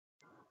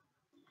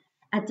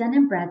At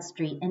Dun&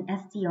 Bradstreet, an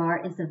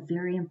SDR is a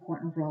very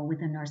important role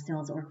within our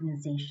sales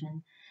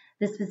organization.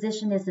 This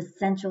position is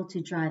essential to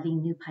driving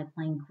new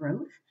pipeline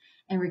growth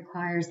and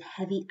requires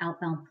heavy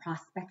outbound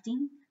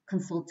prospecting,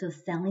 consultative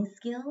selling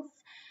skills,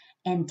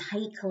 and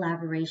tight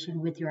collaboration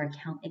with your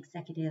account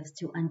executives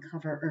to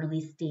uncover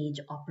early stage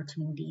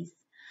opportunities.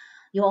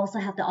 You'll also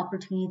have the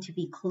opportunity to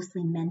be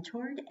closely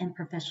mentored and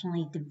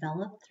professionally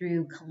developed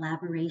through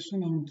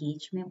collaboration and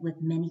engagement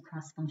with many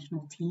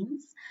cross-functional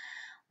teams.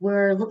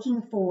 We're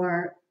looking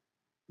for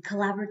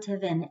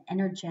collaborative and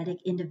energetic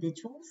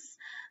individuals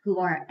who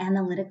are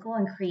analytical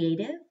and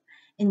creative,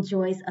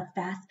 enjoys a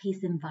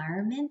fast-paced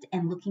environment,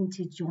 and looking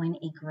to join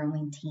a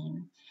growing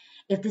team.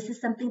 If this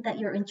is something that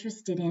you're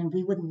interested in,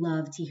 we would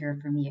love to hear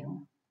from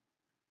you.